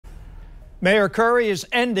Mayor Curry is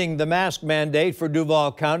ending the mask mandate for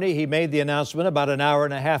Duval County. He made the announcement about an hour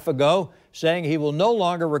and a half ago, saying he will no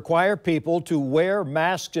longer require people to wear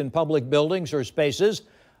masks in public buildings or spaces.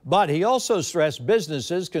 But he also stressed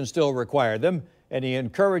businesses can still require them, and he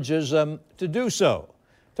encourages them to do so.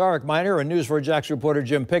 Tarek Miner and News4 Jax reporter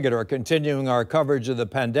Jim Piggott are continuing our coverage of the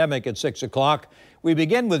pandemic at 6 o'clock. We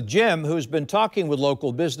begin with Jim, who's been talking with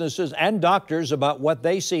local businesses and doctors about what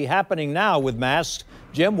they see happening now with masks.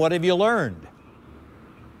 Jim, what have you learned?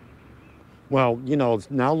 Well, you know, it's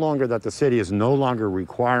no longer that the city is no longer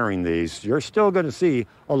requiring these. You're still going to see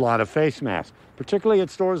a lot of face masks, particularly at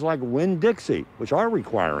stores like Winn-Dixie, which are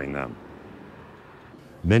requiring them.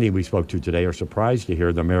 Many we spoke to today are surprised to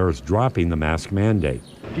hear the mayor is dropping the mask mandate.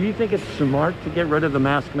 Do you think it's smart to get rid of the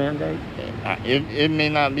mask mandate? It may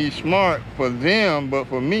not be smart for them, but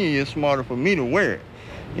for me, it's smarter for me to wear it.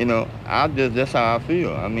 You know, that's how I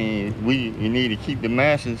feel. I mean, you need to keep the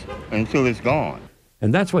masses until it's gone.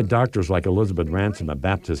 And that's what doctors like Elizabeth Ransom at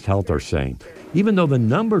Baptist Health are saying. Even though the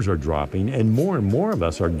numbers are dropping and more of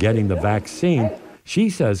us are getting the vaccine, she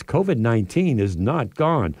says COVID-19 is not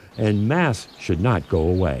gone and masks should not go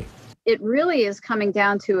away. It really is coming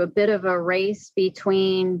down to a bit of a race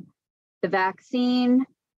between the vaccine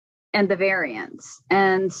and the variants.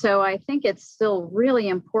 And so I think it's still really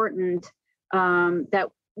important that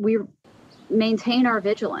we maintain our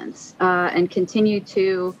vigilance and continue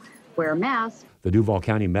to wear masks. The Duval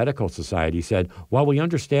County Medical Society said, while we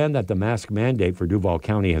understand that the mask mandate for Duval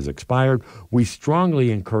County has expired, we strongly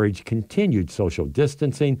encourage continued social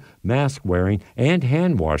distancing, mask wearing, and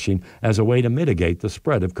hand washing as a way to mitigate the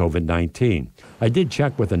spread of COVID-19. I did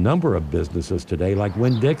check with a number of businesses today, like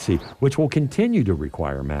Winn-Dixie, which will continue to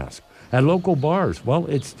require masks. At local bars, well,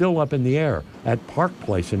 it's still up in the air. At Park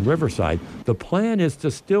Place in Riverside, the plan is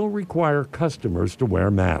to still require customers to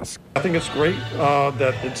wear masks. I think it's great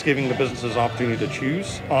that it's giving the businesses opportunity to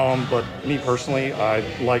choose, but me personally, I'd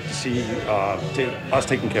like to see us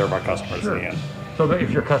taking care of our customers in the end. So that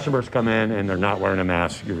if your customers come in and they're not wearing a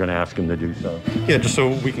mask, you're going to ask them to do so? Yeah, just so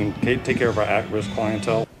we can take care of our at-risk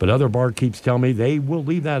clientele. But other barkeeps tell me they will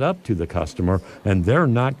leave that up to the customer, and they're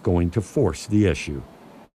not going to force the issue.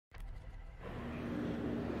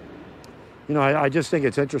 You know, I just think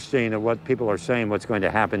it's interesting at what people are saying, what's going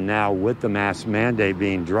to happen now with the mask mandate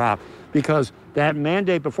being dropped, because that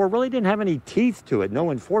mandate before really didn't have any teeth to it,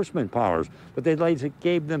 no enforcement powers, but they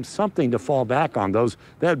gave them something to fall back on. Those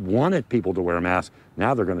that wanted people to wear masks,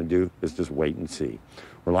 now they're going to do is just wait and see.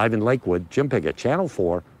 We're live in Lakewood. Jim Piggott, Channel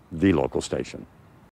 4, the local station.